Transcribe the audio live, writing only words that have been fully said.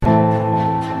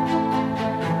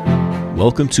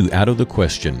Welcome to Out of the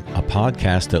Question, a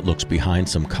podcast that looks behind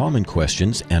some common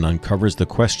questions and uncovers the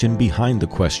question behind the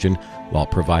question while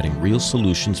providing real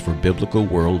solutions for biblical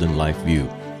world and life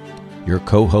view. Your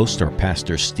co-hosts are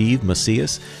Pastor Steve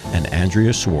Macias and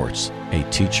Andrea Schwartz, a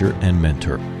teacher and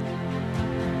mentor.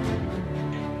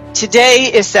 Today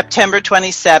is September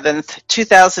 27th,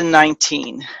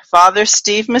 2019. Father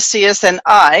Steve Macias and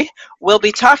I will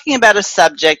be talking about a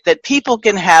subject that people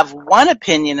can have one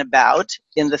opinion about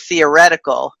in the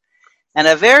theoretical and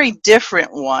a very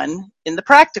different one in the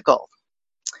practical.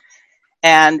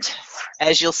 And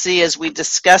as you'll see as we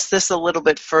discuss this a little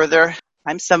bit further,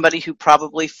 I'm somebody who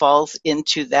probably falls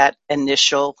into that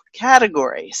initial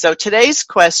category. So today's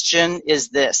question is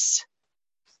this: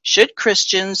 should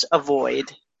Christians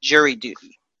avoid jury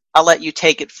duty? I'll let you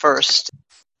take it first.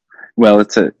 Well,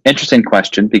 it's an interesting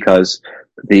question because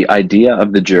the idea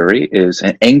of the jury is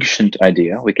an ancient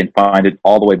idea. We can find it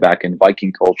all the way back in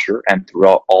Viking culture and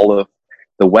throughout all of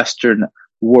the Western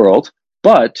world.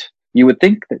 But you would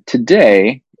think that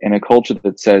today, in a culture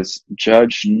that says,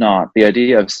 judge not, the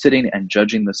idea of sitting and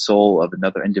judging the soul of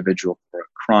another individual for a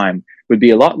crime would be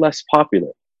a lot less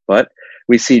popular. But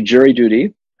we see jury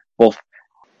duty both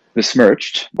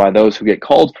besmirched by those who get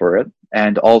called for it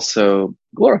and also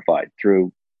glorified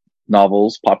through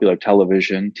novels, popular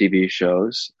television, TV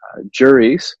shows.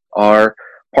 Juries are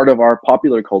part of our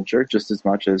popular culture just as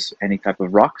much as any type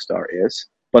of rock star is.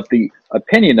 But the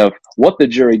opinion of what the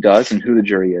jury does and who the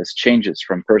jury is changes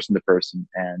from person to person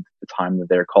and the time that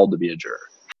they're called to be a juror.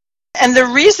 And the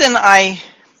reason I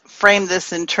frame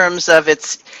this in terms of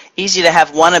it's easy to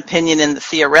have one opinion in the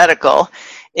theoretical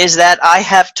is that I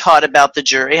have taught about the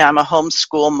jury. I'm a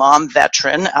homeschool mom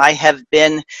veteran. I have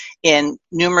been in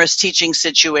numerous teaching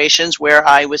situations where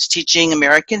I was teaching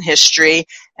American history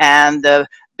and the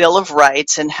Bill of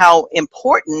Rights and how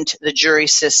important the jury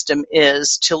system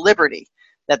is to liberty.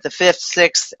 That the 5th,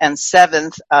 6th, and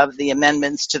 7th of the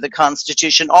amendments to the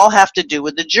Constitution all have to do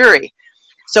with the jury.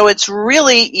 So it's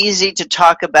really easy to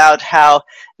talk about how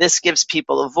this gives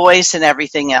people a voice and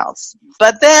everything else.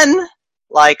 But then,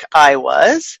 like I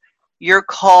was, you're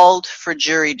called for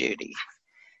jury duty.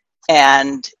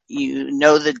 And you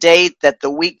know the date, that the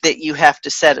week that you have to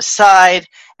set aside,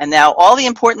 and now all the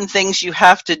important things you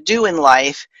have to do in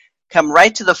life come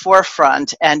right to the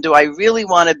forefront. And do I really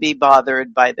want to be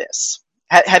bothered by this?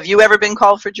 Have you ever been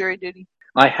called for jury duty?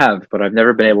 I have, but I've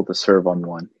never been able to serve on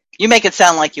one. You make it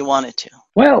sound like you wanted to.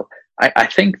 Well, I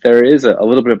think there is a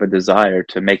little bit of a desire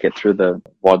to make it through the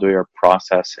voir dire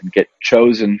process and get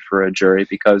chosen for a jury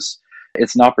because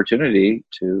it's an opportunity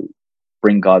to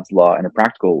bring God's law in a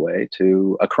practical way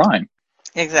to a crime.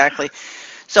 Exactly.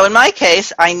 So in my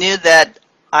case, I knew that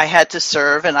I had to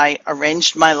serve, and I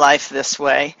arranged my life this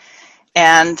way.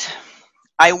 And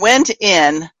I went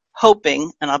in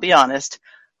hoping, and I'll be honest,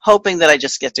 hoping that I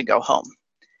just get to go home.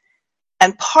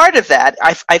 And part of that,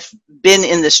 I've been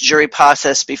in this jury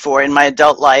process before. In my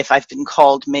adult life, I've been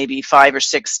called maybe 5 or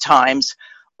 6 times,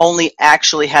 only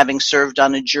actually having served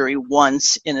on a jury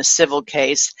once in a civil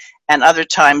case, and other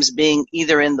times being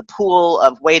either in the pool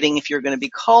of waiting if you're going to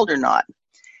be called or not.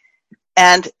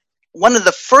 And one of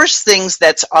the first things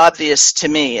that's obvious to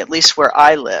me, at least where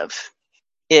I live,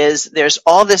 is there's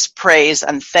all this praise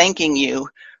and thanking you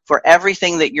for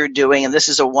everything that you're doing, and this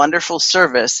is a wonderful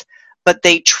service, but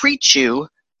they treat you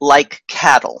like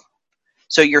cattle.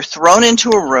 So you're thrown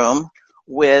into a room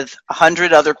with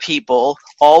 100 other people,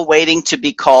 all waiting to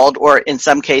be called, or in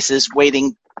some cases,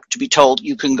 waiting to be told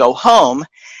you can go home.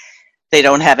 They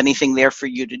don't have anything there for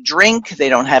you to drink. They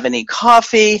don't have any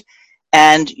coffee.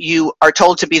 And you are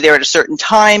told to be there at a certain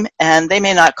time, and they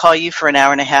may not call you for an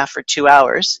hour and a half or 2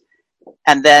 hours,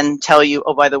 and then tell you,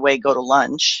 oh, by the way, go to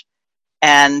lunch.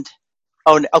 And,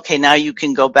 oh, okay, now you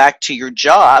can go back to your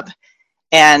job.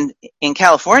 And in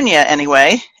California,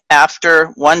 anyway, after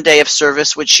one day of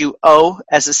service, which you owe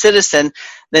as a citizen,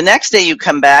 the next day you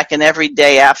come back, and every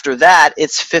day after that,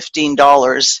 it's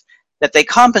 $15 that they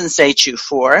compensate you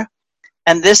for.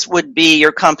 And this would be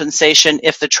your compensation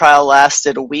if the trial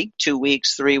lasted a week, 2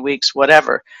 weeks, 3 weeks,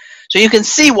 whatever. So you can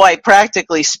see why,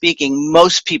 practically speaking,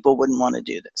 most people wouldn't want to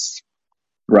do this.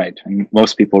 Right. And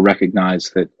most people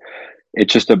recognize that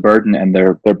it's just a burden, and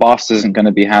their boss isn't going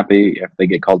to be happy if they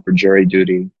get called for jury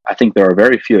duty. I think there are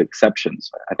very few exceptions.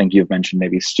 I think you've mentioned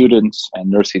maybe students and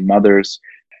nursing mothers.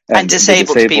 And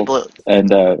disabled people. And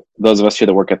those of us here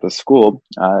that work at the school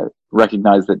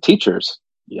recognize that teachers,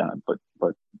 but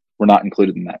we're not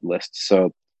included in that list.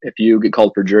 So if you get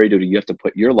called for jury duty, you have to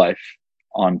put your life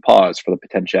on pause for the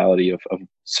potentiality of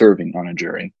serving on a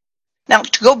jury. Now,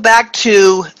 to go back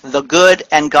to the good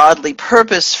and godly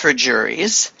purpose for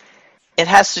juries, It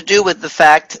has to do with the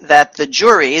fact that the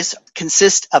juries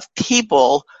consist of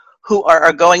people who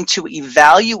are going to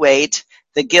evaluate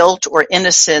the guilt or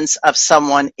innocence of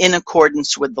someone in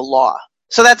accordance with the law.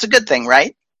 So that's a good thing,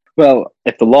 right? Well,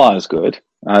 if the law is good,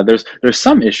 there's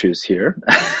some issues here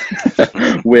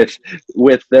with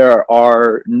there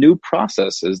are new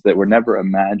processes that were never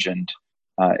imagined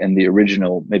in the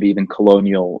original, maybe even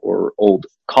colonial or old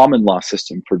common law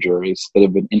system for juries that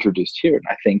have been introduced here. And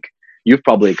I think you've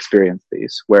probably experienced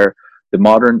these, where the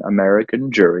modern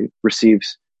American jury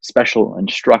receives special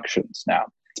instructions now,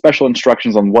 special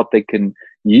instructions on what they can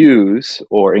use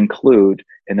or include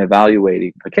in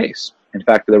evaluating a case. In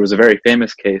fact, there was a very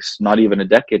famous case not even a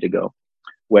decade ago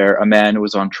where a man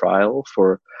was on trial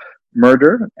for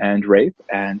murder and rape,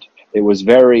 and it was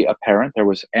very apparent, there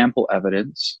was ample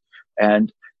evidence,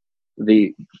 and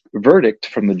the verdict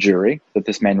from the jury that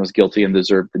this man was guilty and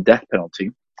deserved the death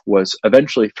penalty was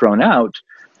eventually thrown out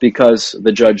because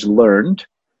the judge learned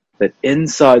that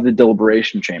inside the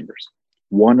deliberation chambers,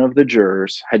 one of the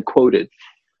jurors had quoted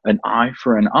an eye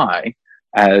for an eye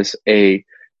as a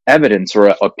evidence or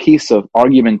a piece of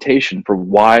argumentation for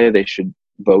why they should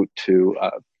vote to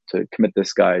commit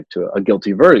this guy to a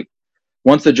guilty verdict.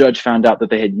 Once the judge found out that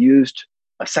they had used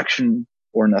a section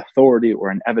or an authority or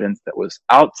an evidence that was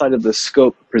outside of the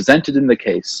scope presented in the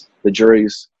case, the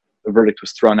jury's verdict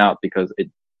was thrown out because it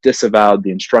disavowed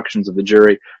the instructions of the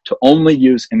jury to only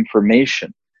use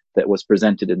information that was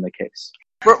presented in the case.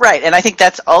 Right, and I think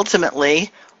that's ultimately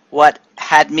what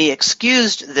had me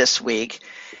excused this week,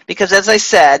 because as I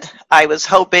said, I was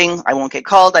hoping I won't get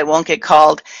called,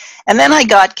 and then I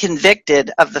got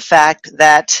convicted of the fact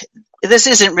that this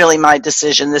isn't really my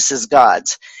decision, this is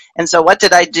God's. And so what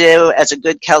did I do as a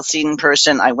good Chalcedon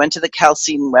person? I went to the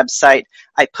Chalcedon website,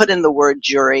 I put in the word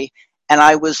jury, and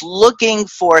I was looking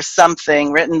for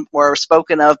something written or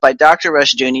spoken of by Dr.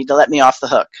 Rushdoony to let me off the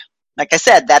hook. Like I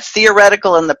said, that's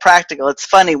theoretical and the practical. It's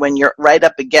funny when you're right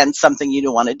up against something you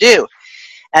don't want to do.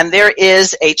 And there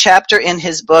is a chapter in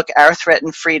his book, Our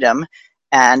Threatened Freedom,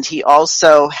 and he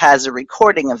also has a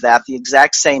recording of that, the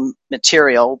exact same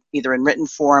material, either in written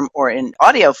form or in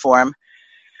audio form,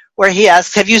 where he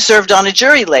asks, have you served on a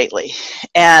jury lately?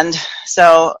 And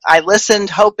so I listened,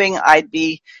 hoping I'd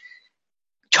be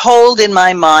told in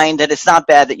my mind that it's not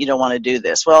bad that you don't want to do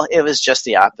this. Well, it was just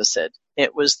the opposite.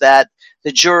 It was that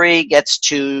the jury gets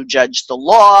to judge the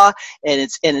law, and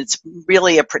it's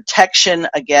really a protection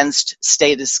against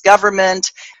statist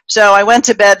government. So I went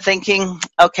to bed thinking,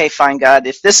 okay, fine, God,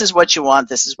 if this is what you want,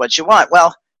 this is what you want.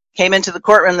 Well, came into the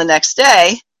courtroom the next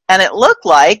day, and it looked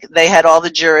like they had all the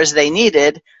jurors they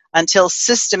needed until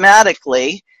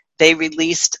systematically they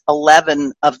released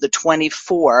 11 of the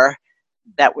 24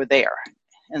 that were there.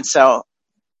 And so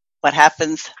what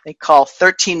happens? They call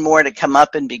 13 more to come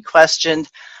up and be questioned.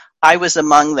 I was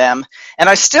among them, and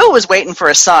I still was waiting for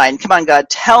a sign. Come on, God,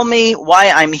 tell me why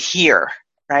I'm here,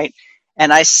 right?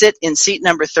 And I sit in seat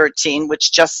number 13,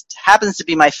 which just happens to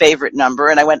be my favorite number,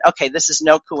 and I went, okay, this is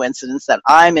no coincidence that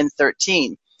I'm in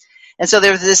 13. And so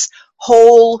there's this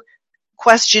whole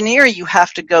questionnaire you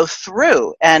have to go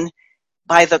through, and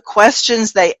by the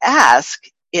questions they ask,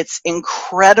 it's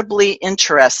incredibly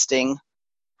interesting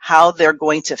how they're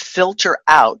going to filter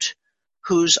out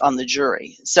who's on the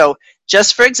jury. So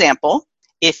just for example,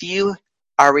 if you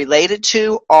are related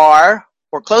to, are,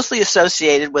 or closely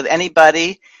associated with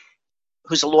anybody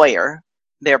who's a lawyer,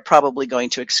 they're probably going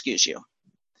to excuse you.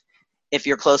 If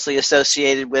you're closely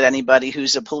associated with anybody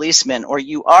who's a policeman, or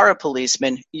you are a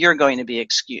policeman, you're going to be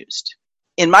excused.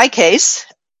 In my case,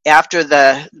 after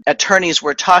the attorneys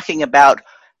were talking about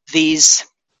these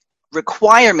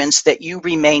requirements that you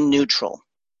remain neutral,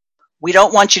 we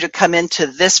don't want you to come into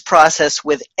this process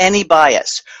with any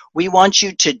bias. We want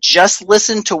you to just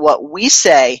listen to what we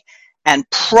say and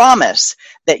promise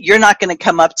that you're not going to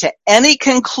come up to any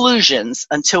conclusions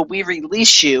until we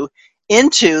release you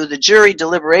into the jury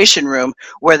deliberation room,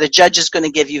 where the judge is going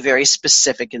to give you very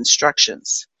specific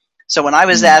instructions. So when I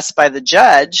was asked by the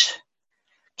judge,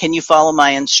 can you follow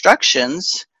my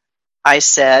instructions? I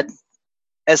said,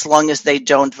 as long as they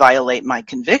don't violate my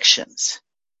convictions.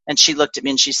 And she looked at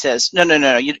me and she says, no,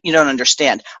 you don't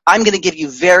understand. I'm going to give you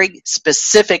very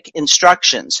specific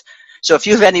instructions. So if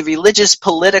you have any religious,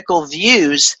 political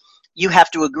views, you have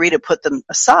to agree to put them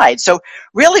aside. So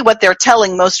really what they're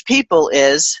telling most people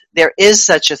is there is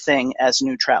such a thing as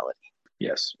neutrality.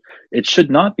 Yes. It should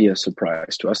not be a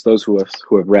surprise to us. Those who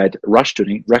have read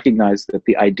Rushdoony recognize that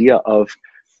the idea of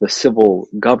the civil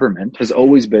government has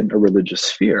always been a religious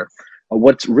sphere.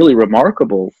 What's really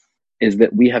remarkable is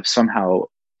that we have somehow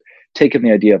taken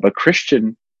the idea of a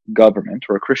Christian government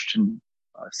or a Christian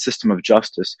system of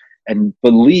justice and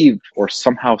believe or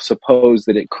somehow suppose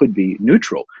that it could be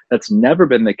neutral. That's never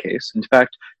been the case. In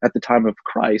fact, at the time of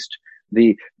Christ,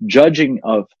 the judging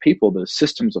of people, the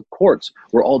systems of courts,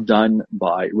 were all done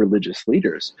by religious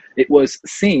leaders. It was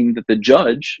seen that the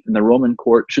judge in the Roman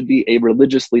court should be a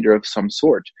religious leader of some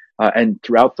sort. And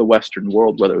throughout the Western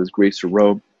world, whether it was Greece or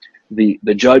Rome, the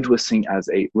judge was seen as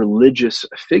a religious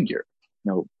figure,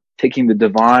 taking the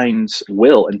divine's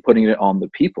will and putting it on the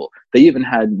people. They even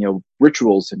had,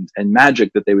 rituals and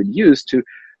magic that they would use to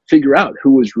figure out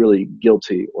who was really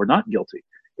guilty or not guilty.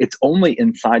 It's only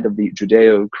inside of the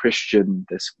Judeo-Christian,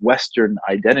 this Western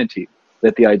identity,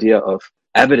 that the idea of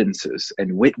evidences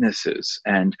and witnesses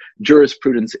and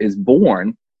jurisprudence is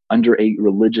born under a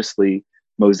religiously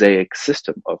Mosaic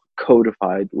system of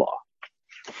codified law.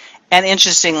 And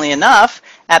interestingly enough,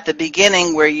 at the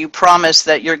beginning where you promise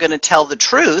that you're going to tell the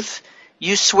truth,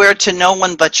 you swear to no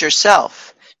one but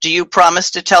yourself. Do you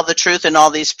promise to tell the truth in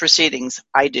all these proceedings?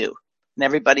 I do. And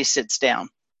everybody sits down.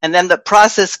 And then the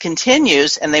process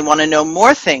continues and they want to know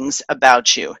more things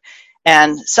about you.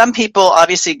 And some people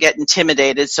obviously get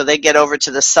intimidated, so they get over to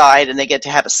the side and they get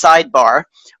to have a sidebar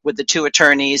with the two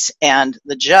attorneys and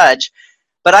the judge.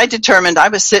 But I determined I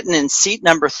was sitting in seat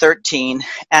number 13,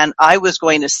 and I was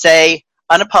going to say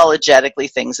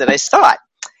unapologetically things that I thought.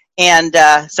 And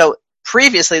so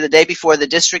previously, the day before, the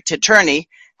district attorney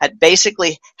had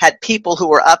basically had people who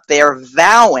were up there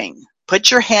vowing, put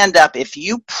your hand up if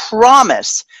you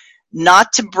promise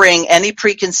not to bring any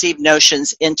preconceived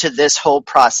notions into this whole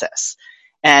process.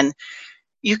 And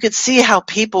you could see how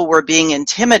people were being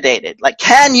intimidated. Like,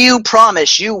 can you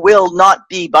promise you will not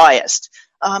be biased?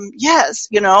 Yes,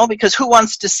 because who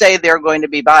wants to say they're going to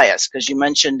be biased? Because you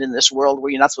mentioned in this world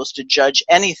where you're not supposed to judge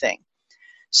anything.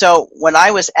 So when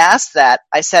I was asked that,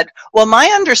 I said, well, my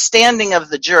understanding of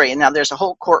the jury, and now there's a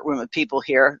whole courtroom of people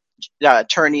here,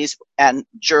 attorneys and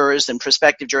jurors and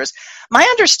prospective jurors. My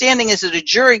understanding is that a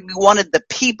jury wanted the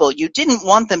people. You didn't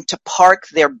want them to park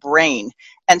their brain.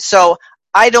 And so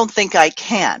I don't think I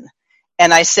can.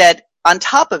 And I said, on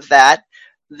top of that,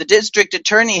 the district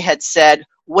attorney had said,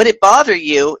 would it bother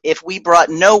you if we brought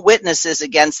no witnesses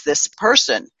against this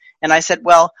person? And I said,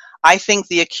 well, I think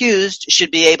the accused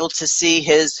should be able to see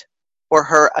his or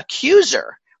her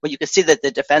accuser. Well, you can see that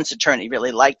the defense attorney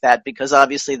really liked that because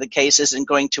obviously the case isn't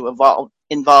going to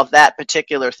involve that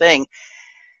particular thing.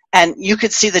 And you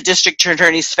could see the district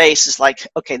attorney's face is like,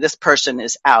 okay, this person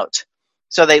is out.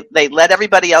 So they let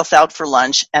everybody else out for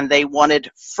lunch and they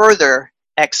wanted further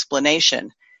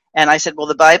explanation. And I said, well,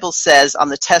 the Bible says on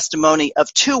the testimony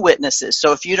of two witnesses.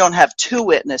 So if you don't have two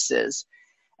witnesses,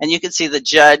 and you can see the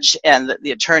judge and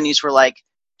the attorneys were like,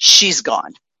 she's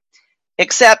gone.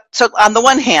 Except, so on the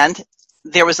one hand,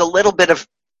 there was a little bit of,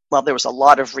 well, there was a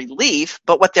lot of relief,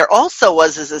 but what there also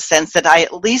was is a sense that I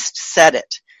at least said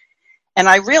it. And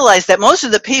I realized that most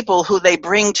of the people who they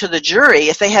bring to the jury,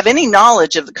 if they have any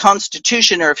knowledge of the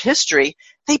Constitution or of history,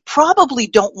 they probably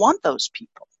don't want those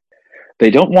people. They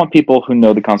don't want people who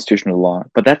know the constitutional law,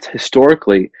 but that's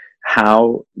historically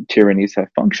how tyrannies have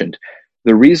functioned.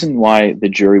 The reason why the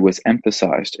jury was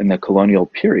emphasized in the colonial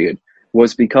period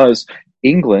was because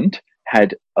England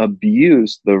had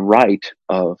abused the right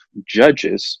of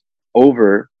judges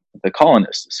over the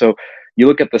colonists. So you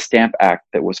look at the Stamp Act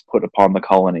that was put upon the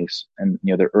colonies in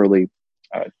the early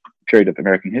period of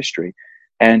American history,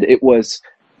 and it was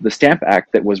the Stamp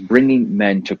Act that was bringing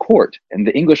men to court. And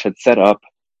the English had set up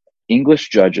English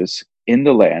judges in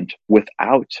the land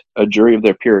without a jury of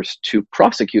their peers to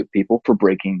prosecute people for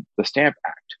breaking the Stamp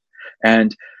Act.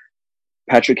 And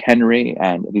Patrick Henry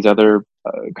and these other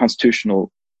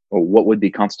what would be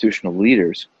constitutional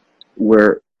leaders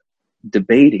were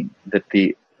debating that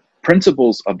the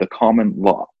principles of the common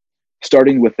law,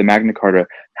 starting with the Magna Carta,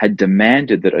 had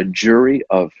demanded that a jury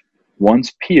of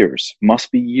one's peers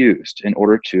must be used in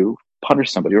order to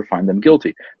punish somebody or find them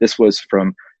guilty. This was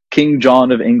from King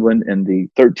John of England in the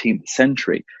 13th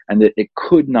century, and that it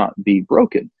could not be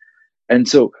broken. And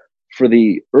so for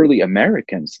the early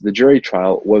Americans, the jury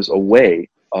trial was a way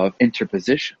of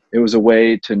interposition. It was a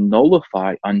way to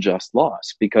nullify unjust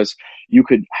laws, because you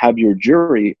could have your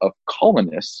jury of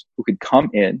colonists who could come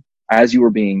in as you were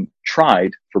being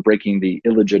tried for breaking the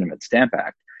illegitimate Stamp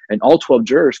Act, and all 12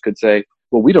 jurors could say,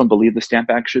 well, we don't believe the Stamp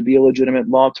Act should be a legitimate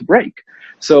law to break.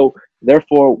 So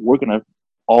therefore, we're going to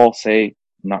all say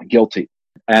not guilty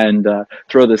and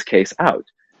throw this case out.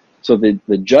 So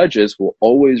the judges will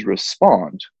always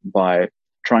respond by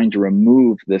trying to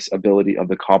remove this ability of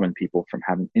the common people from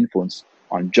having influence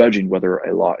on judging whether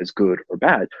a law is good or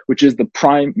bad, which is the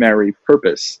primary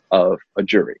purpose of a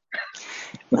jury.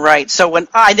 Right. So when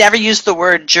I never used the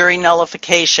word jury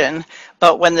nullification,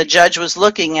 but when the judge was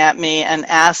looking at me and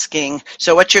asking,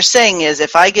 so what you're saying is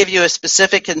if I give you a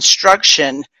specific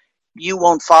instruction, you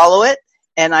won't follow it?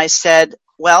 And I said,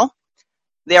 well,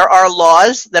 there are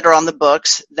laws that are on the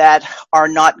books that are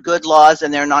not good laws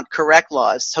and they're not correct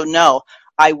laws. So no,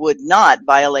 I would not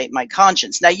violate my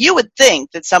conscience. Now you would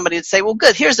think that somebody would say, well,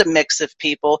 good, here's a mix of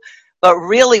people, but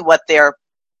really what they're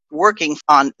working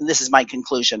on, this is my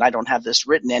conclusion, I don't have this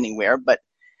written anywhere, but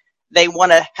they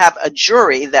want to have a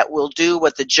jury that will do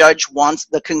what the judge wants,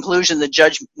 the conclusion the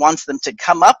judge wants them to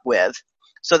come up with,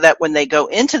 so that when they go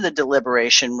into the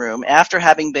deliberation room, after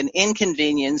having been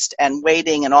inconvenienced and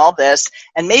waiting and all this,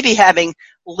 and maybe having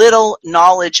little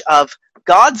knowledge of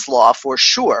God's law for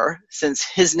sure, since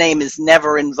his name is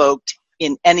never invoked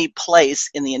in any place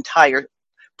in the entire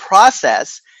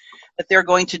process, that they're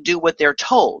going to do what they're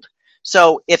told.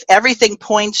 So if everything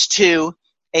points to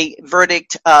a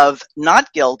verdict of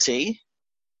not guilty,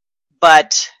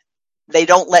 but they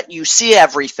don't let you see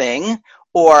everything,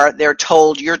 or they're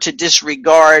told you're to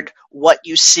disregard what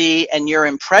you see and your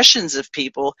impressions of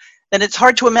people, then it's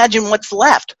hard to imagine what's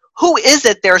left. Who is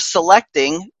it they're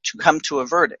selecting to come to a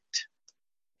verdict?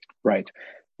 Right.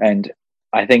 And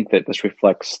I think that this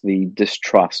reflects the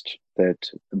distrust that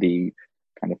the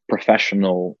kind of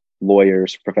professional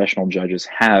lawyers, professional judges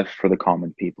have for the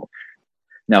common people.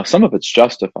 Now, some of it's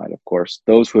justified, of course.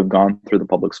 Those who have gone through the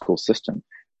public school system,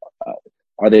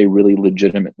 are they really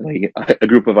legitimately a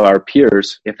group of our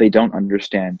peers if they don't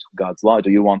understand God's law? Do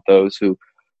you want those who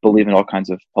believe in all kinds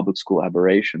of public school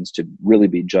aberrations to really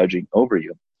be judging over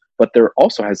you? But there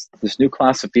also has this new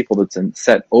class of people that's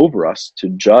set over us to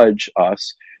judge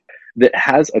us that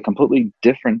has a completely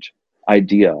different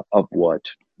idea of what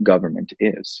government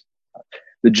is.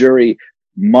 The jury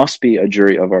must be a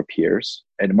jury of our peers,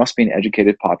 and it must be an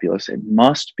educated populace. It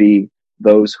must be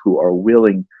those who are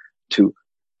willing to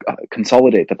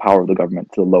consolidate the power of the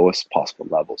government to the lowest possible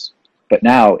levels. But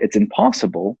now it's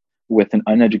impossible with an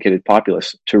uneducated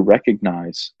populace to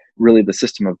recognize really the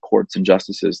system of courts and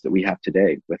justices that we have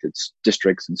today, with its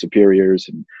districts and superiors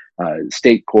and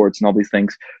state courts and all these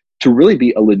things, to really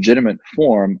be a legitimate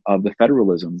form of the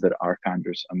federalism that our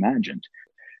founders imagined.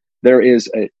 There is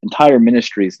entire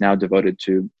ministries now devoted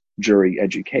to jury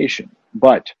education.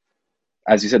 But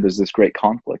as you said, there's this great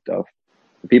conflict of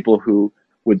the people who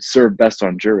would serve best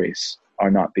on juries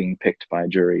are not being picked by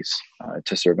juries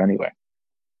to serve anyway.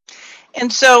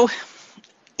 And so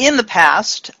in the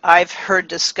past, I've heard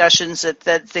discussions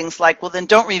that things like, well, then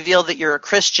don't reveal that you're a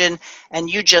Christian and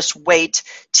you just wait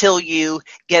till you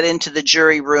get into the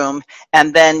jury room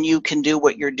and then you can do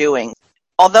what you're doing.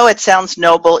 Although it sounds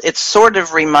noble, it sort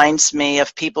of reminds me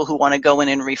of people who want to go in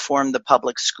and reform the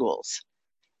public schools.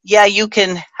 Yeah, you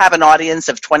can have an audience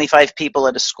of 25 people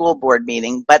at a school board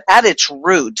meeting, but at its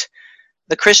root,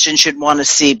 the Christian should want to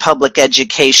see public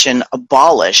education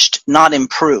abolished, not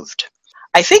improved.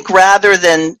 I think rather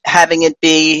than having it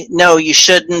be, no, you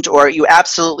shouldn't, or you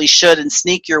absolutely should and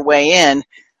sneak your way in,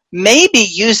 maybe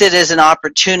use it as an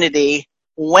opportunity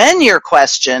when you're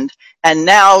questioned, and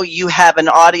now you have an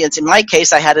audience. In my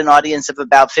case, I had an audience of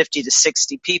about 50 to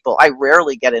 60 people. I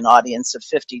rarely get an audience of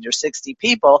 50 to 60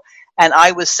 people, and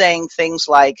I was saying things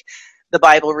like, the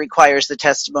Bible requires the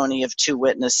testimony of two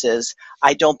witnesses.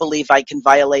 I don't believe I can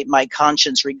violate my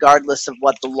conscience regardless of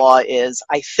what the law is.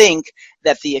 I think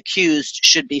that the accused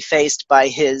should be faced by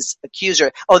his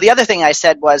accuser. Oh, the other thing I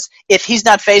said was, if he's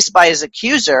not faced by his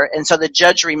accuser, and so the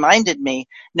judge reminded me,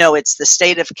 no, it's the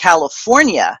state of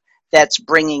California that's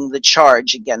bringing the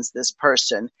charge against this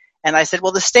person. And I said,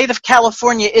 well, the state of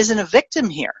California isn't a victim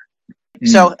here.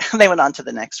 So they went on to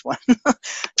the next one.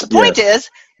 The point is,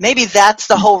 maybe that's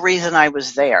the whole reason I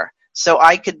was there. So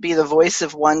I could be the voice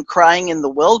of one crying in the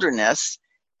wilderness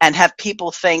and have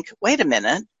people think, wait a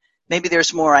minute, maybe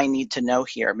there's more I need to know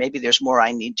here. Maybe there's more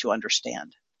I need to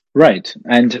understand. Right.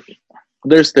 And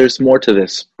there's more to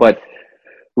this. But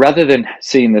rather than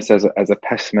seeing this as a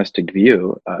pessimistic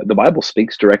view, the Bible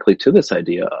speaks directly to this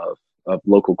idea of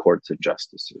local courts and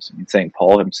justices. I mean, St.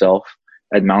 Paul himself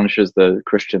admonishes the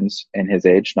Christians in his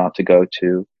age not to go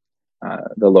to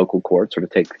the local courts or to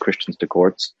take the Christians to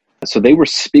courts. So they were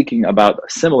speaking about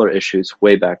similar issues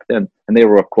way back then. And they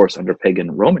were, of course, under pagan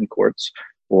Roman courts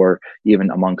or even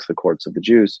amongst the courts of the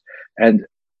Jews. And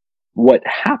what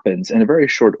happens in a very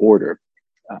short order,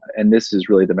 and this is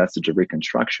really the message of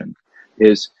Reconstruction,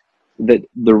 is that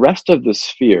the rest of the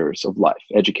spheres of life,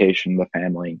 education, the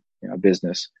family,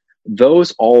 business,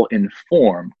 those all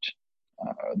informed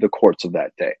the courts of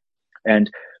that day. And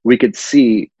we could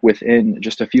see within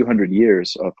just a few hundred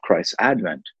years of Christ's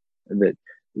advent that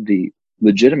the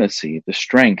legitimacy, the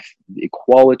strength, the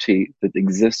equality that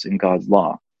exists in God's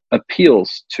law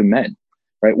appeals to men,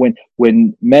 right?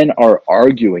 When men are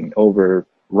arguing over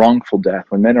wrongful death,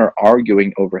 when men are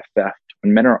arguing over theft,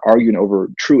 when men are arguing over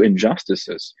true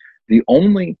injustices, the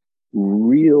only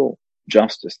real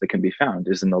justice that can be found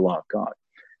is in the law of God.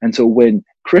 And so when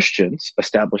Christians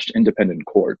established independent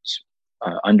courts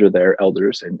under their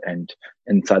elders and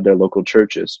inside their local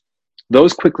churches,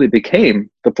 those quickly became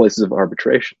the places of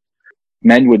arbitration.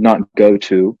 Men would not go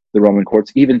to the Roman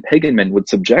courts. Even pagan men would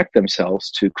subject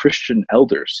themselves to Christian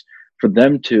elders for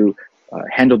them to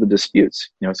handle the disputes.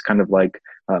 It's kind of like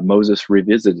Moses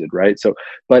revisited, right? So,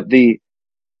 but the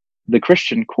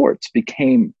Christian courts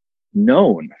became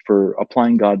known for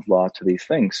applying God's law to these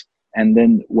things. And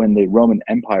then when the Roman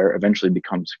Empire eventually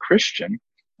becomes Christian,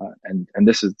 and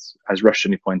this is, as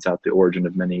Rushdoony points out, the origin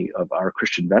of many of our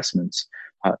Christian vestments,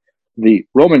 the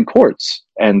Roman courts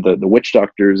and the witch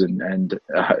doctors and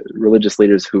religious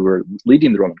leaders who were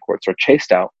leading the Roman courts are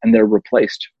chased out, and they're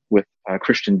replaced with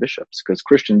Christian bishops, because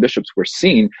Christian bishops were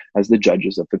seen as the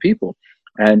judges of the people.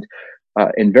 And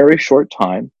in very short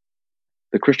time,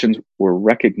 the Christians were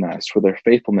recognized for their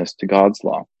faithfulness to God's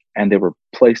law, and they were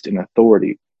placed in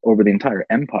authority over the entire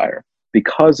empire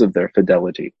because of their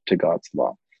fidelity to God's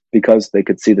law, because they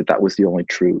could see that that was the only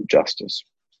true justice.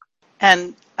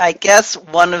 And I guess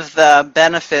one of the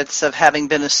benefits of having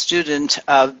been a student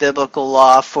of biblical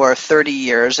law for 30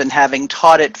 years and having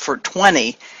taught it for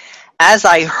 20, as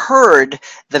I heard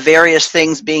the various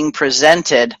things being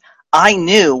presented, I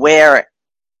knew where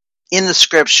in the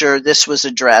scripture this was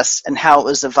addressed and how it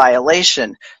was a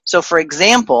violation. So, for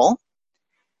example,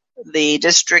 the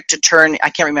district attorney,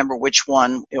 I can't remember which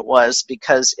one it was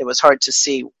because it was hard to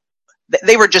see.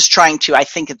 They were just trying to, I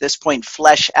think at this point,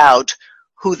 flesh out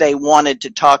who they wanted to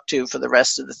talk to for the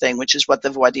rest of the thing, which is what the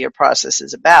voir dire process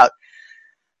is about.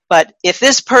 But if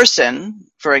this person,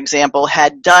 for example,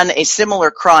 had done a similar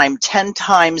crime 10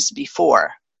 times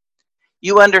before,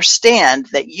 you understand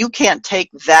that you can't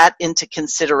take that into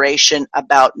consideration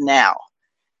about now,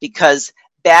 because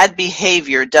bad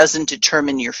behavior doesn't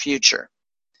determine your future.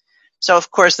 So,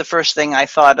 of course, the first thing I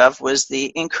thought of was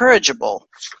the incorrigible.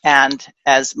 And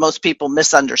as most people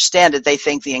misunderstand it, they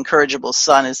think the incorrigible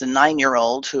son is a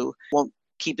 9-year-old who won't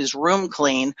keep his room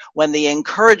clean, when the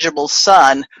incorrigible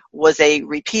son was a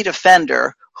repeat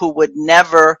offender who would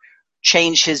never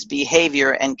change his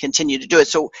behavior and continue to do it.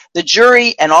 So the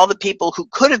jury and all the people who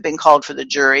could have been called for the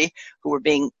jury, who were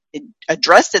being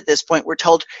addressed at this point, were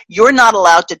told, you're not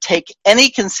allowed to take any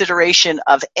consideration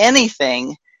of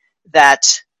anything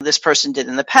that this person did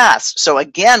in the past. So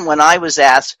again, when I was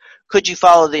asked, could you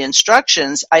follow the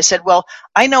instructions? I said, well,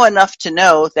 I know enough to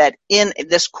know that in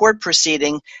this court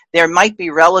proceeding, there might be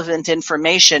relevant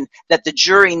information that the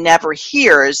jury never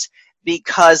hears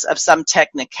because of some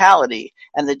technicality.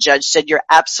 And the judge said, you're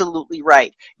absolutely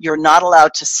right. You're not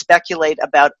allowed to speculate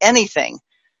about anything.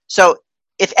 So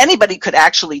if anybody could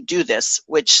actually do this,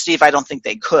 which, Steve, I don't think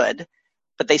they could,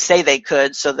 but they say they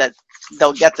could so that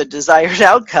they'll get the desired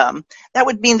outcome, that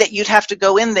would mean that you'd have to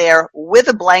go in there with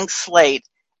a blank slate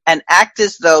and act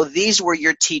as though these were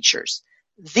your teachers.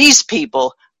 These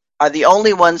people are the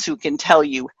only ones who can tell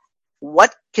you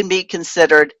what can be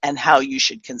considered and how you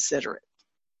should consider it.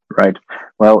 Right.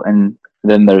 Well, and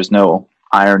then there's no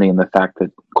irony in the fact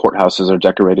that courthouses are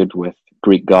decorated with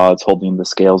Greek gods holding the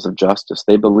scales of justice.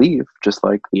 They believe, just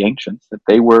like the ancients, that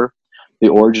they were the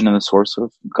origin and the source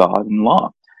of God and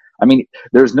law. I mean,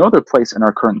 there's no other place in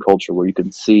our current culture where you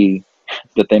can see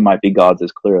that they might be gods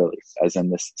as clearly as in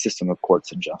this system of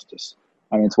courts and justice.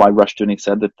 I mean, it's why Rushdoony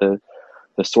said that the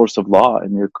source of law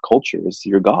in your culture is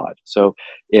your God. So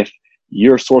if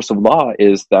your source of law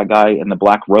is that guy in the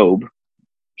black robe,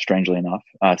 strangely enough,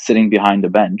 sitting behind a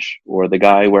bench, or the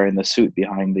guy wearing the suit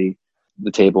behind the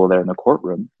table there in the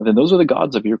courtroom, then those are the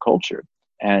gods of your culture.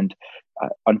 And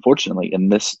unfortunately, in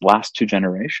this last 2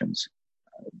 generations,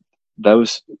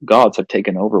 those gods have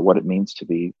taken over what it means to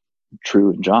be true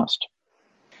and just.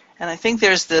 And I think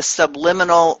there's this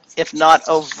subliminal, if not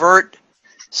overt,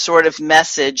 sort of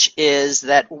message is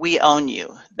that we own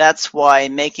you. That's why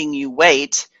making you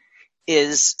wait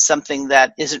is something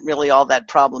that isn't really all that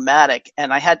problematic.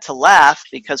 And I had to laugh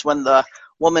because when the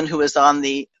woman who was on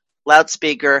the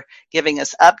loudspeaker giving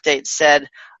us updates said,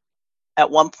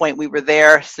 at one point we were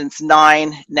there since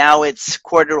 9, now it's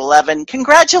 10:45.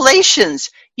 Congratulations,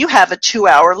 you have a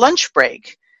 2-hour lunch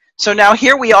break. So now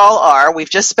here we all are. We've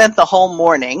just spent the whole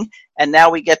morning, and now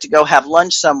we get to go have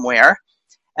lunch somewhere.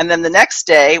 And then the next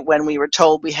day, when we were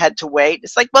told we had to wait,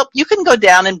 it's like, well, you can go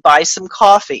down and buy some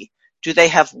coffee. Do they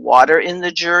have water in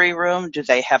the jury room? Do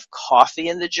they have coffee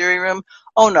in the jury room?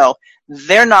 Oh, no,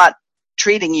 they're not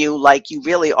treating you like you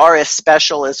really are as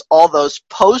special as all those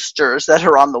posters that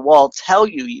are on the wall tell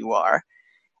you you are.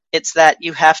 It's that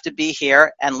you have to be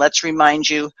here, and let's remind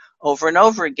you over and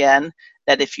over again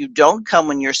that if you don't come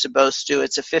when you're supposed to,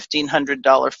 it's a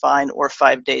 $1,500 fine or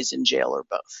 5 days in jail or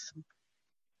both.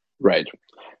 Right.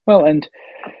 Well, and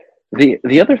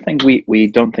the other thing we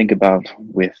don't think about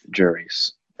with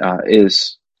juries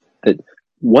is that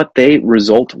what they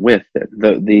result with,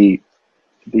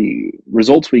 the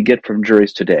results we get from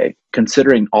juries today,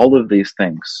 considering all of these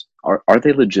things, are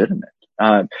they legitimate?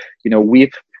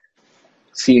 We've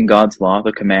seen God's law,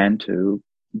 the command to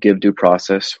give due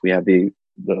process. We have the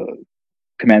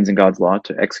commands in God's law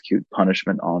to execute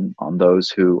punishment on those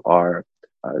who are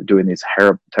doing these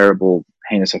terrible,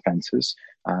 heinous offenses.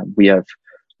 We have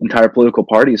entire political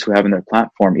parties who have in their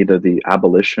platform either the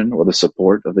abolition or the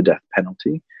support of the death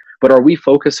penalty. But are we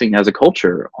focusing as a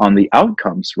culture on the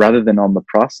outcomes rather than on the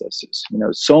processes?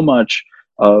 So much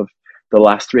of the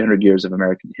last 300 years of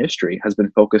American history has been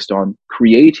focused on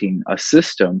creating a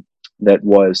system that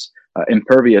was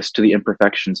impervious to the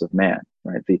imperfections of man,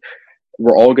 right?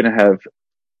 We're all going to have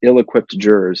ill-equipped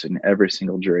jurors in every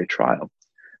single jury trial.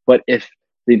 But if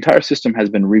the entire system has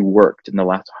been reworked in the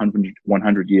last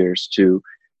 100 years to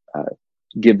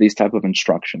give these type of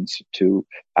instructions, to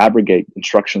abrogate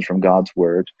instructions from God's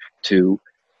word, to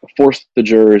force the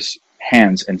jurors'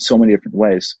 hands in so many different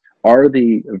ways, are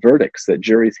the verdicts that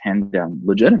juries hand down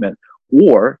legitimate,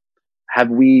 or have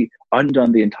we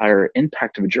undone the entire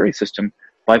impact of a jury system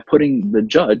by putting the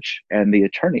judge and the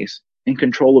attorneys in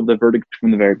control of the verdict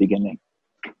from the very beginning?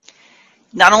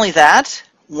 Not only that,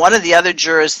 one of the other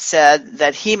jurors said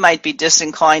that he might be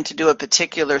disinclined to do a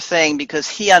particular thing because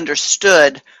he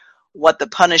understood what the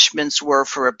punishments were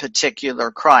for a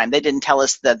particular crime. They didn't tell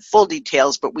us the full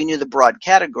details, but we knew the broad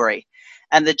category.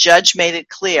 And the judge made it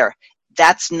clear,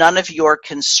 that's none of your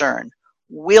concern.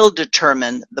 We'll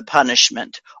determine the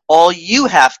punishment. All you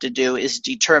have to do is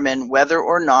determine whether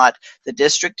or not the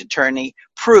district attorney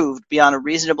proved beyond a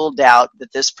reasonable doubt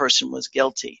that this person was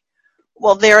guilty.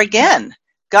 Well, there again,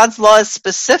 God's law is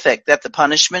specific that the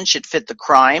punishment should fit the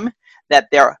crime, that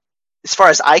as far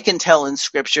as I can tell in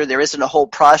Scripture, there isn't a whole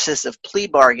process of plea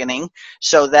bargaining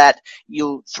so that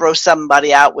you throw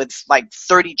somebody out with like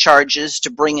 30 charges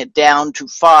to bring it down to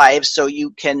 5 so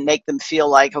you can make them feel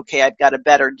like, okay, I've got a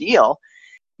better deal.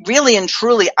 Really and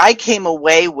truly, I came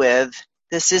away with,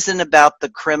 this isn't about the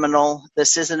criminal,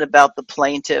 this isn't about the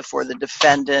plaintiff or the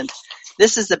defendant.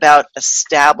 This is about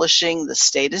establishing the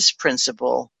status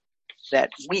principle that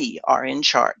we are in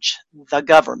charge. The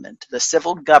government, the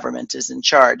civil government is in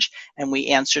charge, and we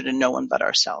answer to no one but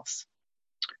ourselves.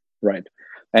 Right.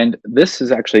 And this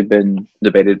has actually been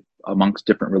debated amongst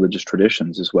different religious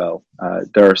traditions as well.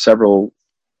 There are several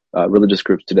religious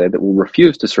groups today that will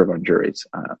refuse to serve on juries.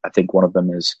 I think one of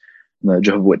them is the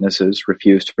Jehovah's Witnesses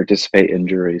refuse to participate in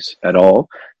juries at all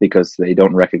because they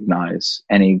don't recognize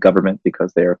any government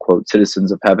because they are, quote,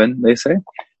 citizens of heaven, they say.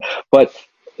 But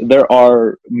there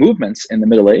are movements in the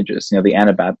Middle Ages, the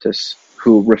Anabaptists,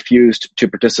 who refused to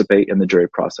participate in the jury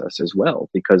process as well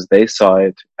because they saw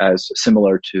it as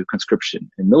similar to conscription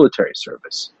in military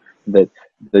service, that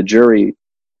the jury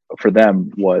for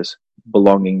them was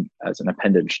belonging as an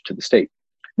appendage to the state.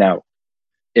 Now,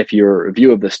 if your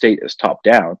view of the state is top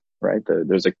down, right,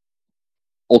 there's a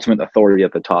ultimate authority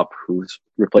at the top who's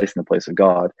replacing the place of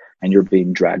God, and you're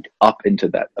being dragged up into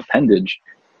that appendage,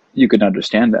 you can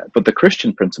understand that. But the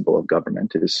Christian principle of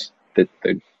government is that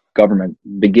the government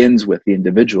begins with the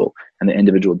individual, and the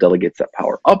individual delegates that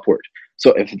power upward.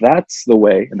 So if that's the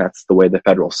way, and that's the way the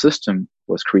federal system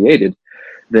was created,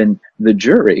 then the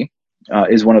jury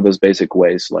is one of those basic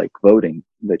ways, like voting,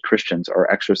 that Christians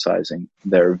are exercising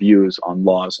their views on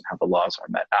laws and how the laws are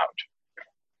met out.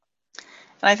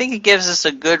 And I think it gives us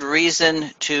a good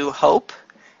reason to hope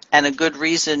and a good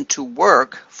reason to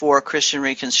work for Christian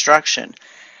Reconstruction.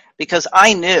 Because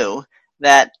I knew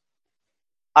that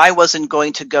I wasn't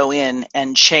going to go in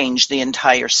and change the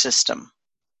entire system.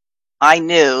 I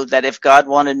knew that if God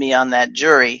wanted me on that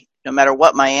jury, no matter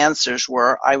what my answers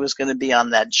were, I was going to be on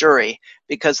that jury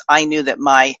because I knew that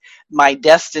my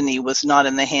destiny was not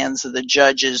in the hands of the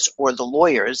judges or the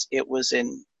lawyers. It was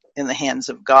in the hands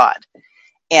of God.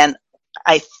 And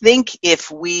I think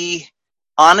if we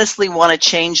honestly want to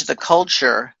change the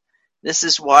culture, this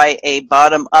is why a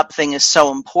bottom-up thing is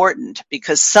so important,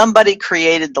 because somebody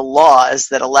created the laws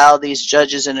that allow these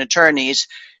judges and attorneys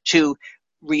to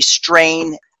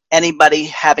restrain anybody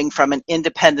having from an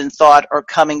independent thought or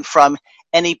coming from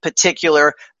any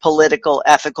particular political,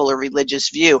 ethical, or religious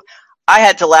view. I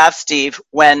had to laugh, Steve,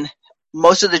 when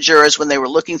most of the jurors, when they were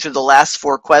looking through the last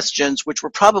 4 questions, which were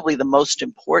probably the most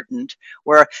important,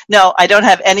 were, no, I don't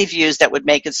have any views that would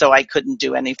make it so I couldn't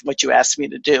do any of what you asked me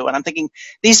to do. And I'm thinking,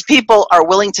 these people are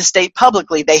willing to state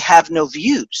publicly they have no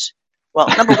views. Well,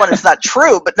 number one, it's not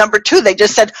true, but number two, they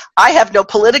just said, I have no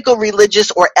political, religious,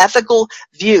 or ethical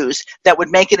views that would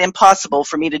make it impossible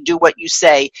for me to do what you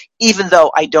say, even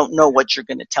though I don't know what you're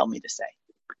going to tell me to say.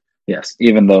 Yes,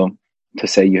 even though to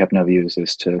say you have no views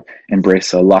is to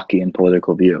embrace a Lockean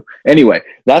political view. Anyway,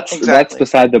 that's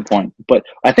beside the point. But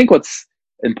I think what's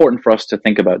important for us to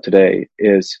think about today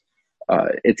is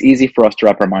it's easy for us to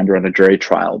wrap our mind around a jury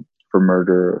trial for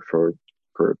murder, for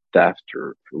theft,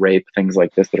 or rape, things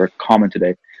like this that are common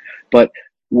today. But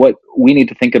what we need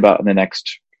to think about in the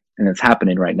next, and it's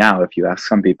happening right now, if you ask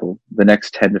some people, the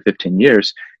next 10 to 15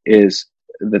 years, is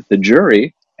that the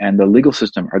jury and the legal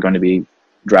system are going to be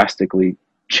drastically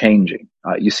changing.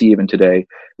 You see even today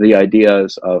the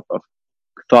ideas of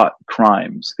thought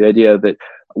crimes, the idea that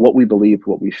what we believe,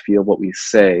 what we feel, what we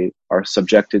say are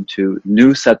subjected to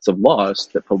new sets of laws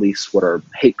that police what are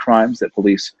hate crimes, that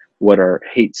police what are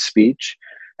hate speech.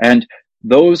 And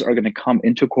those are going to come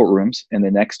into courtrooms in the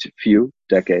next few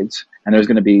decades. And there's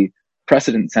going to be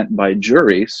precedent set by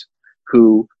juries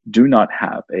who do not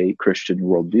have a Christian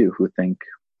worldview, who think,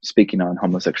 speaking on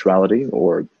homosexuality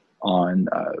or on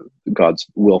God's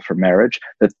will for marriage,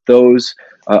 that those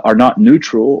are not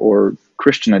neutral or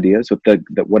Christian ideas, but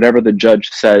that whatever the judge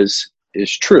says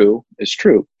is true is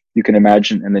true. You can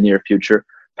imagine in the near future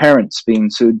parents being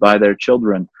sued by their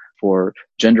children for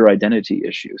gender identity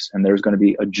issues, and there's going to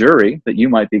be a jury that you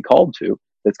might be called to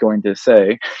that's going to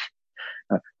say,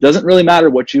 doesn't really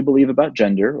matter what you believe about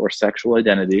gender or sexual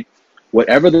identity,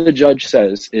 whatever the judge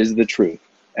says is the truth.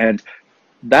 And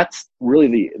that's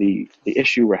really the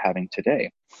issue we're having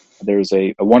today. There's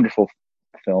a wonderful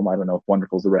film, I don't know if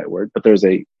wonderful is the right word, but there's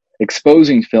a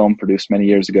exposing film produced many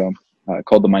years ago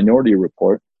called The Minority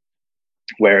Report,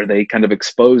 where they kind of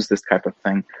expose this type of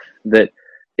thing, that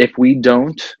if we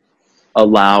don't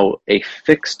allow a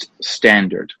fixed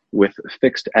standard with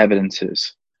fixed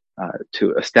evidences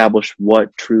to establish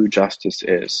what true justice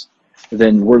is,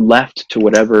 then we're left to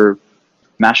whatever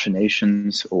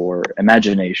machinations or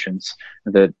imaginations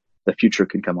that the future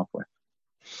can come up with.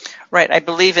 Right. I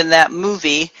believe in that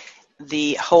movie,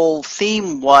 the whole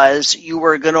theme was you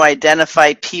were going to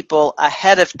identify people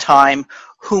ahead of time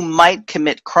who might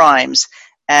commit crimes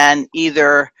and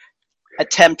either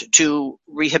attempt to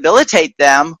rehabilitate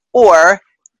them or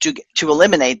to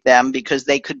eliminate them because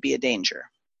they could be a danger.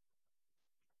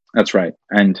 That's right.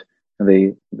 And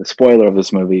the spoiler of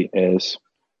this movie is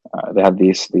they have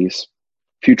these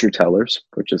future tellers,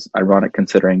 which is ironic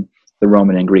considering the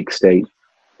Roman and Greek state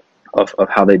of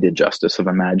how they did justice, of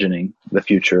imagining the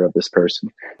future of this person.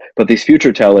 But these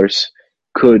future tellers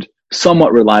could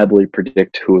somewhat reliably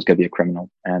predict who was going to be a criminal.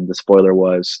 And the spoiler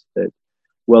was that,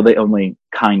 well, they only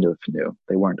kind of knew.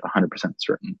 They weren't 100%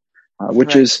 certain,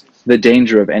 which right. is the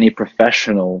danger of any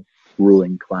professional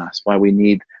ruling class, why we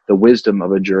need the wisdom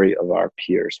of a jury of our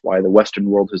peers, why the Western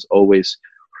world has always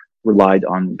relied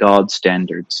on God's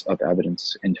standards of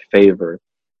evidence in favor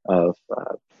of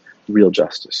real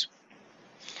justice.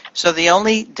 So the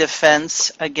only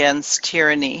defense against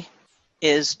tyranny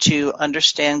is to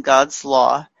understand God's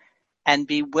law and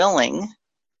be willing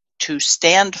to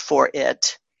stand for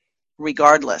it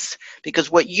regardless.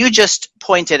 Because what you just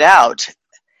pointed out,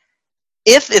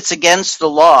 if it's against the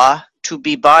law to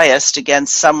be biased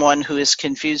against someone who is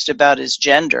confused about his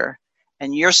gender,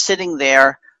 and you're sitting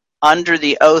there under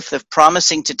the oath of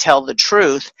promising to tell the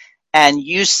truth, and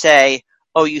you say,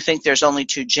 oh, you think there's only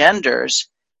 2 genders,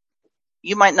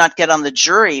 you might not get on the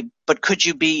jury, but could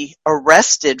you be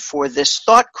arrested for this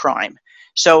thought crime?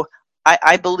 So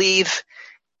I believe,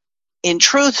 in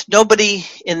truth, nobody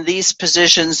in these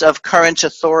positions of current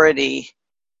authority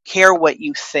care what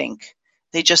you think.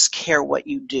 They just care what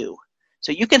you do.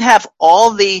 So you can have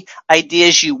all the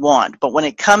ideas you want, but when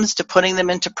it comes to putting them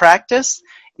into practice,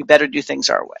 you better do things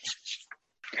our way.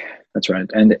 That's right.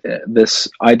 And this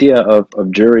idea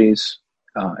of juries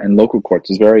and local courts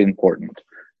is very important.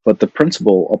 But the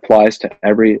principle applies to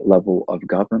every level of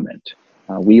government.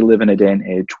 We live in a day and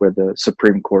age where the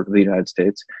Supreme Court of the United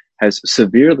States has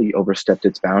severely overstepped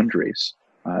its boundaries.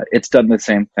 It's done the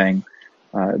same thing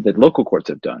that local courts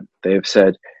have done. They have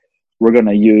said, we're going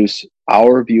to use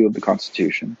our view of the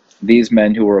Constitution. These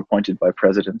men who were appointed by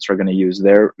presidents are going to use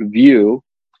their view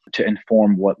to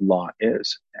inform what law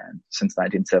is. And since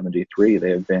 1973,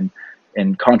 they have been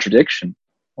in contradiction.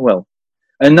 Well,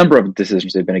 a number of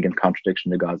decisions they've been in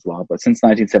contradiction to God's law, but since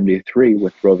 1973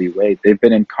 with Roe v. Wade, they've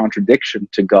been in contradiction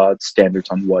to God's standards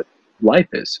on what life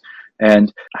is.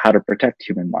 and how to protect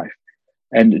human life.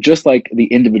 And just like the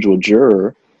individual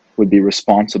juror would be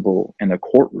responsible in a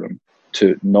courtroom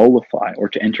to nullify or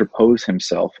to interpose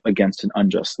himself against an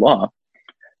unjust law,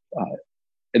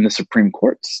 in the Supreme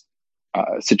Court's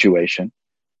situation,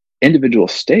 individual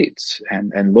states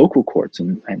and local courts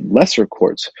and lesser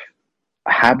courts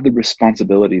have the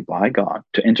responsibility by God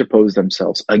to interpose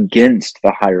themselves against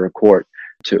the higher court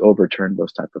to overturn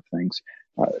those type of things.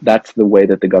 That's the way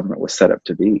that the government was set up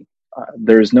to be.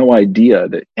 There is no idea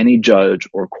that any judge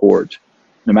or court,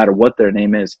 no matter what their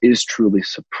name is truly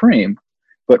supreme,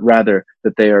 but rather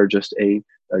that they are just a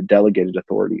delegated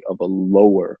authority of a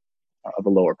lower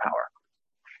power.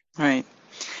 Right.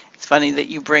 It's funny that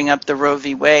you bring up the Roe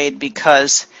v. Wade,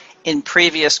 because in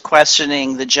previous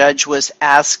questioning, the judge was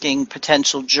asking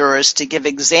potential jurors to give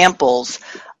examples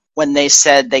when they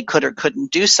said they could or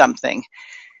couldn't do something.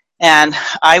 And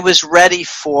I was ready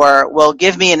for, well,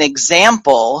 give me an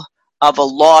example of a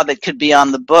law that could be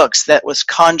on the books that was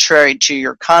contrary to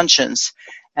your conscience.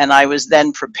 And I was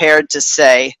then prepared to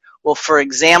say, well, for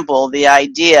example, the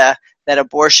idea that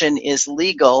abortion is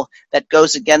legal, that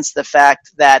goes against the fact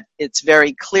that it's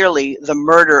very clearly the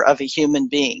murder of a human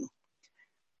being.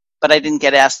 But I didn't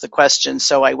get asked the question,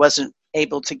 so I wasn't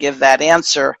able to give that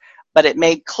answer. But it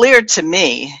made clear to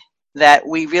me that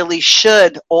we really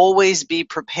should always be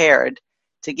prepared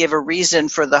to give a reason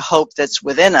for the hope that's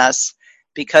within us,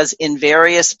 because in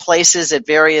various places at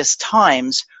various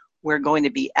times, we're going to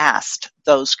be asked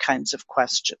those kinds of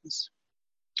questions.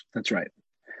 That's right.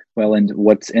 Well, and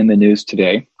what's in the news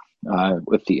today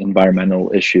with the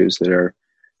environmental issues that are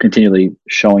continually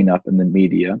showing up in the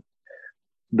media,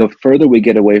 the further we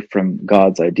get away from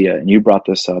God's idea, and you brought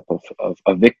this up of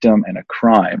a victim and a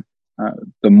crime,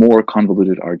 the more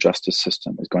convoluted our justice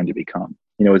system is going to become.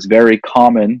 You know, it's very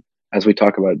common as we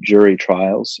talk about jury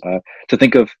trials to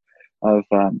think of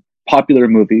popular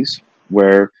movies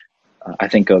where I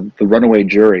think of The Runaway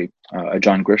Jury, a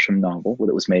John Grisham novel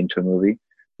that was made into a movie,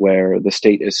 where the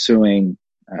state is suing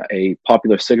a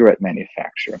popular cigarette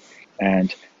manufacturer.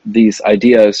 And these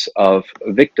ideas of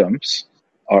victims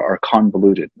are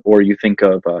convoluted. Or you think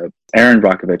of Erin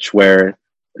Brockovich, where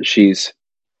she's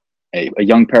a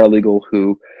young paralegal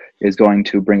who is going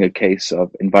to bring a case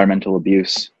of environmental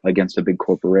abuse against a big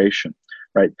corporation,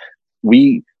 right?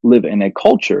 We live in a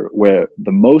culture where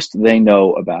the most they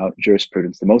know about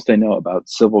jurisprudence, the most they know about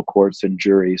civil courts and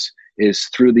juries is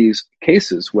through these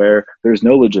cases where there's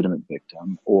no legitimate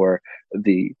victim, or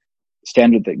the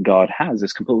standard that God has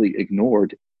is completely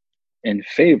ignored in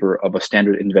favor of a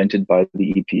standard invented by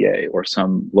the EPA or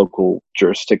some local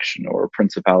jurisdiction or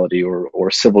principality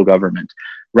or civil government,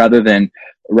 rather than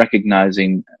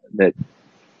recognizing that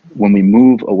when we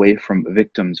move away from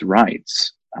victims'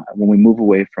 rights, when we move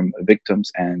away from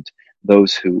victims and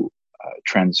those who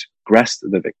transgress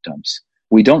the victims,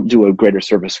 we don't do a greater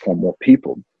service for more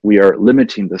people. We are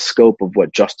limiting the scope of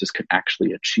what justice can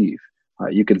actually achieve.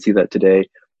 You can see that today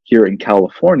here in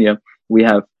California. We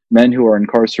have men who are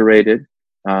incarcerated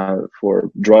for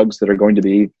drugs that are going to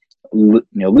be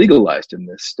legalized in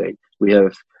this state. We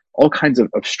have all kinds of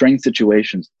strange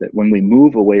situations that when we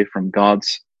move away from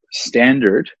God's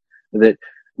standard, that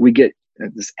we get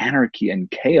this anarchy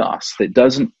and chaos that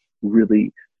doesn't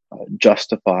really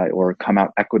justify or come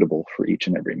out equitable for each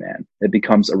and every man. It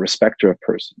becomes a respecter of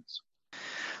persons.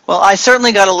 Well, I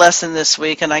certainly got a lesson this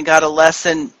week, and I got a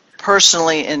lesson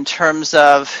personally in terms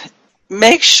of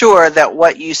make sure that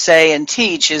what you say and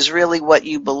teach is really what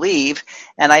you believe.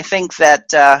 And I think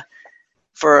that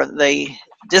for the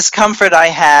discomfort I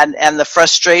had and the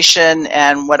frustration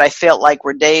and what I felt like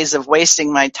were days of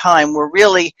wasting my time were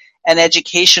really an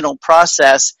educational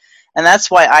process. And that's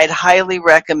why I'd highly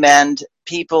recommend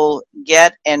people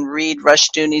get and read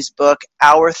Rushdoony's book,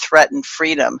 Our Threatened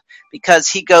Freedom, because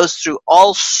he goes through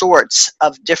all sorts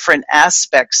of different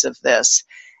aspects of this.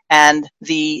 And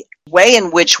the way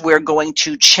in which we're going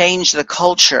to change the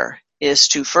culture is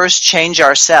to first change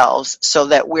ourselves so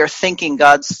that we're thinking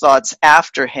God's thoughts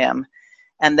after him,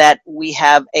 and that we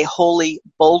have a holy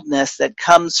boldness that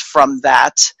comes from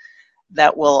that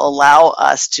will allow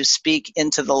us to speak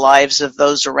into the lives of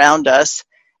those around us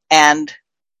and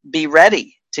be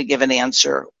ready to give an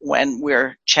answer when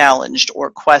we're challenged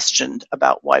or questioned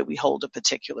about why we hold a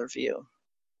particular view.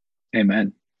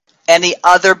 Amen. Any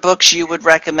other books you would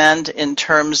recommend in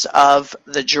terms of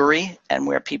the jury and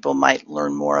where people might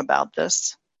learn more about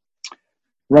this?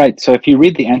 Right. So if you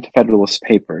read the Anti-Federalist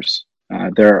Papers,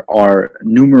 there are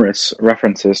numerous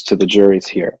references to the juries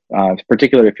here,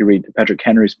 particularly if you read Patrick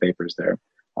Henry's papers there.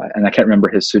 And I can't remember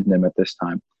his pseudonym at this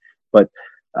time. But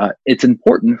it's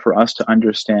important for us to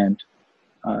understand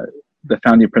the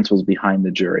founding principles behind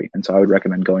the jury. And so I would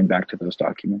recommend going back to those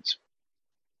documents.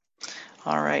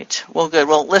 All right. Well, good.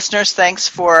 Well, listeners, thanks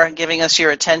for giving us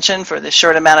your attention for this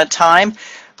short amount of time.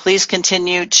 Please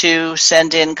continue to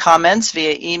send in comments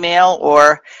via email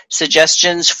or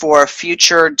suggestions for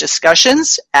future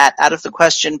discussions at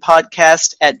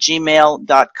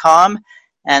outofthequestionpodcast@gmail.com.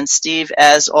 And Steve,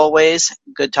 as always,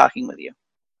 good talking with you.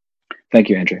 Thank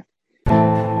you, Andrea.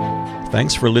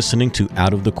 Thanks for listening to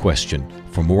Out of the Question.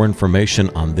 For more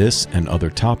information on this and other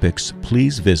topics,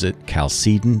 please visit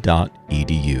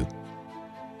chalcedon.edu.